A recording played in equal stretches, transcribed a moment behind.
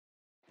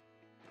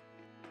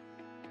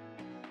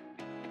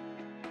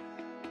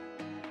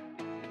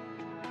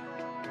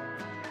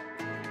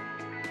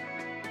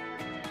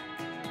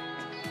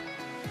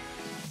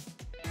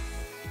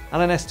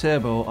LNS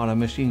Turbo are a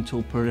machine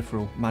tool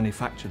peripheral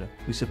manufacturer.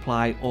 We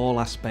supply all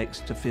aspects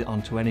to fit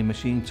onto any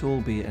machine tool,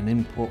 be it an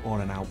input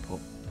or an output.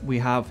 We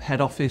have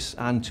head office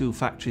and 2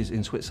 factories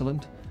in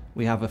Switzerland.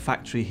 We have a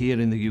factory here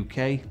in the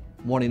UK,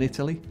 1 in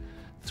Italy,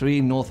 3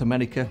 in North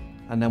America,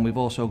 and then we've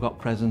also got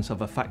presence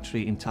of a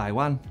factory in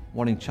Taiwan,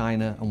 1 in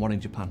China and 1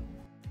 in Japan.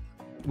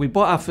 We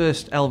bought our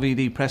first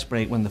LVD press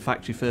brake when the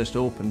factory first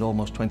opened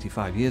almost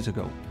 25 years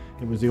ago.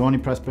 It was the only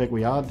press brake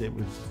we had. It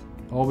was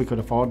all we could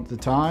afford at the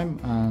time,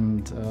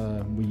 and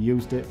we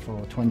used it for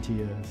 20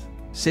 years.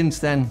 Since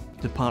then,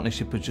 the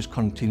partnership has just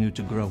continued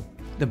to grow.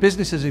 The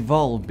business has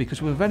evolved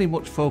because we're very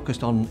much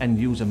focused on end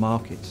user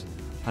markets.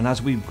 And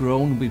as we've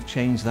grown, we've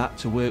changed that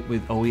to work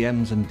with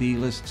OEMs and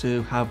dealers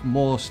to have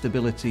more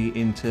stability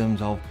in terms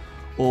of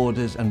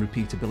orders and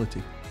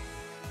repeatability.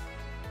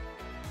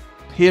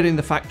 Here in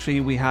the factory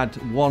we had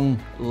 1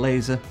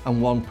 laser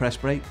and 1 press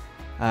brake.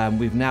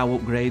 We've now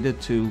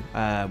upgraded to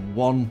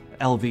 1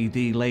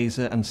 LVD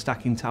laser and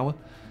stacking tower,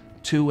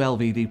 2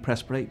 LVD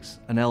press brakes,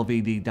 and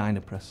LVD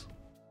dyno press.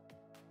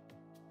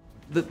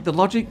 The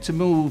logic to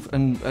move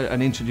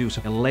and introduce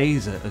a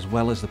laser as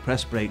well as the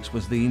press brakes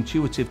was the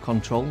intuitive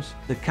controls,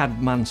 the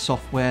CADMAN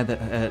software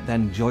that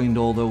then joined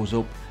all those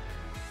up.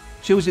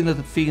 Choosing the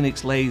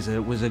Phoenix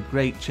laser was a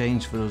great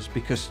change for us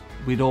because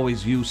we'd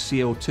always used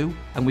CO2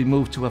 and we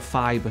moved to a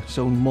fibre,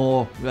 so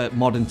more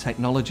modern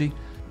technology.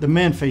 The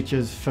main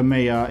features for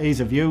me are ease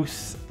of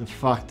use, the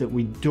fact that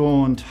we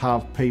don't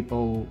have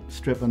people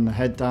stripping the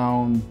head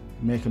down,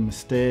 making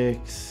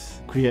mistakes,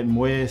 creating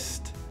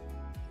waste.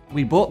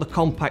 We bought the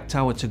compact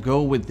tower to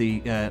go with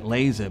the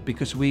laser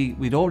because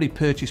we'd already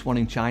purchased 1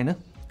 in China.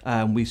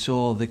 We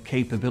saw the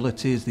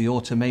capabilities, the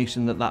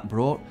automation that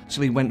brought.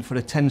 So we went for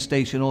a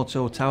 10-station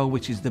auto tower,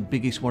 which is the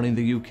biggest one in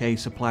the UK,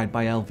 supplied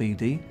by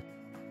LVD.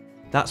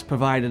 That's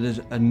provided us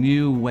a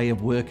new way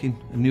of working,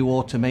 a new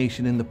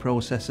automation in the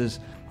processes,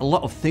 a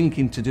lot of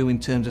thinking to do in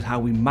terms of how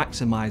we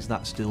maximise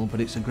that still,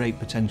 but it's a great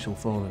potential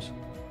for us.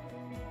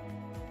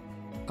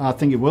 I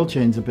think it will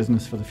change the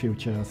business for the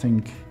future. I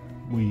think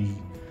we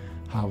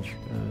have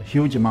a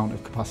huge amount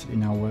of capacity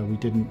now where we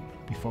didn't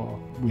before.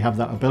 We have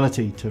that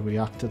ability to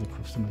react to the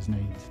customer's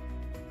needs.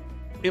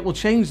 It will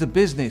change the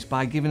business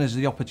by giving us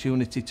the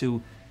opportunity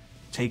to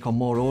take on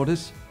more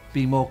orders,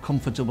 be more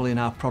comfortable in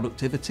our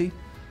productivity.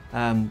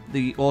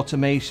 The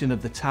automation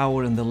of the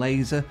tower and the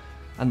laser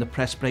and the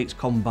press brakes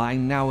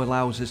combined now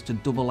allows us to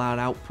double our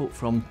output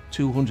from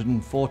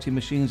 240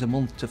 machines a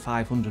month to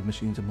 500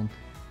 machines a month.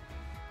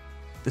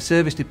 The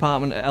service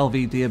department at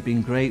LVD have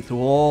been great through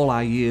all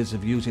our years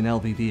of using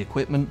LVD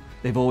equipment.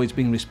 They've always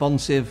been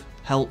responsive,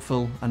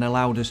 helpful and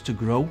allowed us to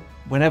grow.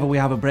 Whenever we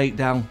have a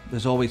breakdown,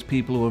 there's always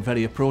people who are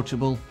very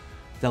approachable.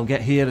 They'll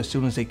get here as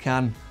soon as they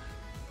can,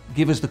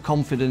 give us the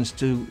confidence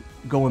to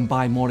go and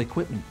buy more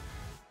equipment.